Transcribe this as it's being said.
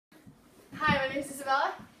name's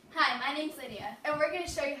Isabella. Hi, my name's Lydia. And we're going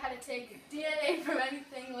to show you how to take DNA from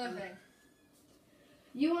anything living.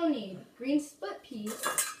 You will need green split peas,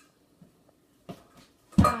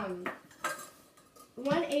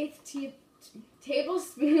 1/8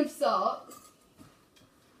 tablespoon of salt,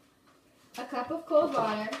 a cup of cold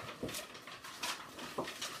water,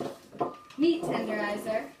 meat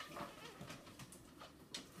tenderizer,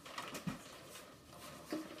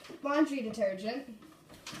 laundry detergent,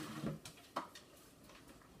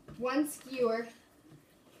 1 skewer,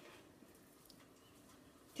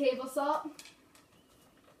 table salt,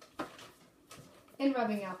 and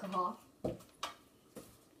rubbing alcohol.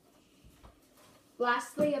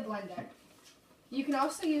 Lastly, a blender. You can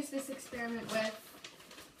also use this experiment with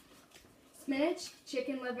spinach,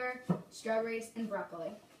 chicken liver, strawberries, and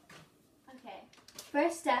broccoli. Okay.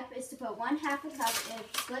 First step is to put 1/2 a cup of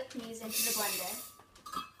split peas into the blender.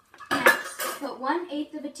 Next, put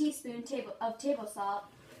 1/8 teaspoon of table salt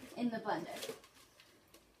in the blender.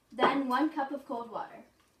 Then 1 cup of cold water.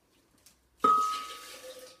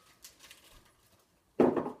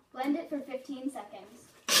 Blend it for 15 seconds.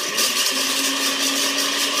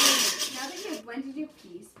 Now that you have blended your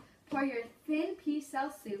peas, pour your thin pea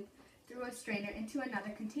cell soup through a strainer into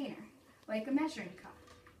another container, like a measuring cup.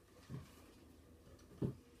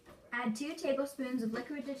 Add 2 tablespoons of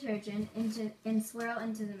liquid detergent and swirl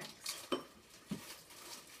into the mix.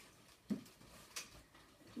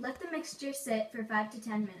 Let the mixture sit for 5 to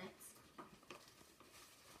 10 minutes.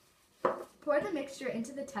 Pour the mixture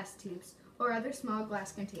into the test tubes or other small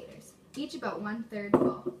glass containers, each about 1/3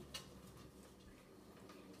 full.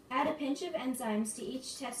 Add a pinch of enzymes to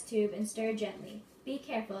each test tube and stir gently. Be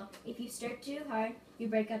careful. If you stir too hard, you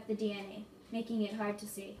break up the DNA, making it hard to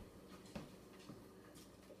see.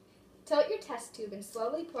 Tilt your test tube and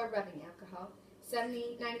slowly pour rubbing alcohol,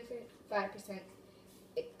 70-95%,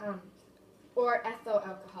 or ethyl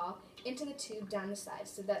alcohol, into the tube down the side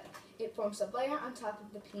so that it forms a layer on top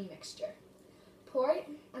of the pea mixture. Pour it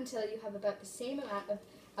until you have about the same amount of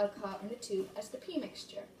alcohol in the tube as the pea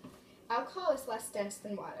mixture. Alcohol is less dense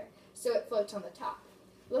than water, so it floats on the top.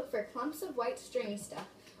 Look for clumps of white stringy stuff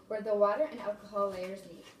where the water and alcohol layers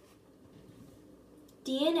meet.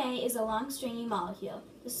 DNA is a long stringy molecule.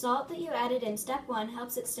 The salt that you added in step 1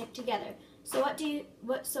 helps it stick together. So what you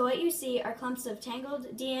see are clumps of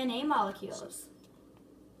tangled DNA molecules.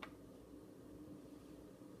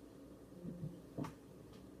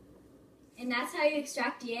 And that's how you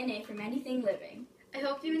extract DNA from anything living. I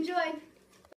hope you enjoyed.